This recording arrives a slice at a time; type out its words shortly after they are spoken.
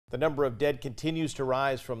The number of dead continues to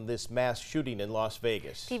rise from this mass shooting in Las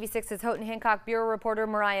Vegas. TV6's Houghton Hancock Bureau reporter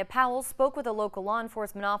Mariah Powell spoke with a local law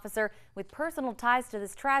enforcement officer with personal ties to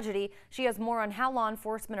this tragedy. She has more on how law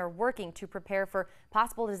enforcement are working to prepare for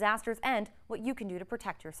possible disasters and what you can do to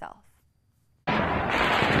protect yourself.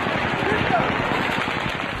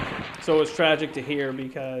 So it's tragic to hear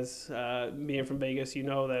because being from Vegas, you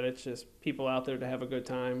know that it's just people out there to have a good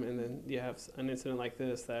time, and then you have an incident like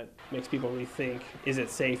this that makes people rethink, is it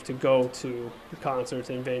safe to go to concerts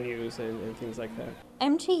and venues and things like that.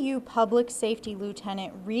 MTU Public Safety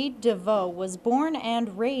Lieutenant Reed DeVoe was born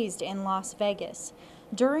and raised in Las Vegas.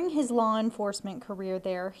 During his law enforcement career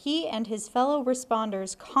there, he and his fellow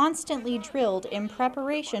responders constantly drilled in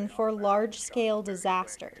preparation for large-scale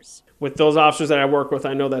disasters. With those officers that I work with,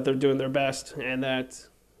 I know that they're doing their best and that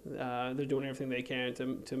they're doing everything they can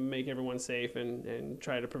to make everyone safe and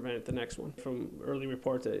try to prevent the next one. From early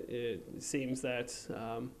reports, it seems that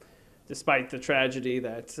despite the tragedy,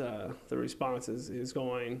 that the response is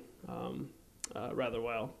going rather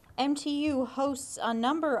well. MTU hosts a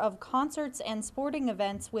number of concerts and sporting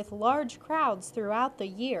events with large crowds throughout the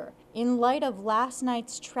year. In light of last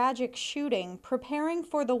night's tragic shooting, preparing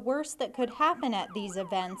for the worst that could happen at these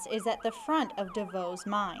events is at the front of DeVoe's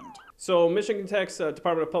mind. So Michigan Tech's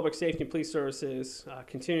Department of Public Safety and Police Services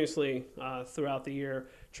continuously throughout the year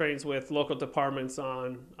trains with local departments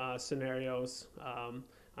on scenarios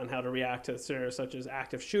on how to react to scenarios such as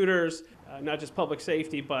active shooters. Not just public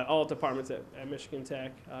safety, but all departments at Michigan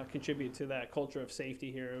Tech contribute to that culture of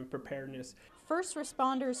safety here and preparedness. First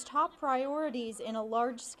responders' top priorities in a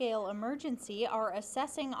large-scale emergency are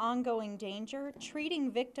assessing ongoing danger, treating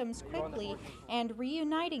victims quickly, and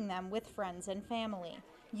reuniting them with friends and family.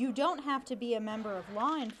 You don't have to be a member of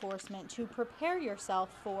law enforcement to prepare yourself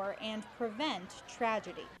for and prevent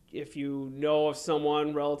tragedy. If you know of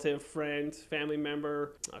someone, relative, friend, family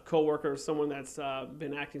member, a coworker, someone that's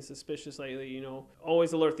been acting suspicious lately,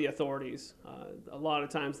 always alert the authorities. A lot of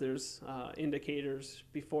times there's indicators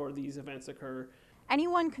before these events occur.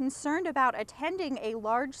 Anyone concerned about attending a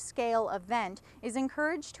large-scale event is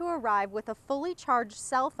encouraged to arrive with a fully charged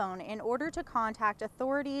cell phone in order to contact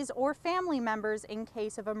authorities or family members in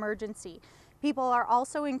case of emergency. People are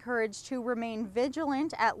also encouraged to remain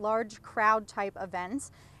vigilant at large crowd-type events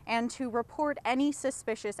and to report any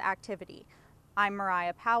suspicious activity. I'm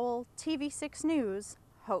Mariah Powell, TV6 News,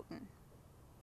 Houghton.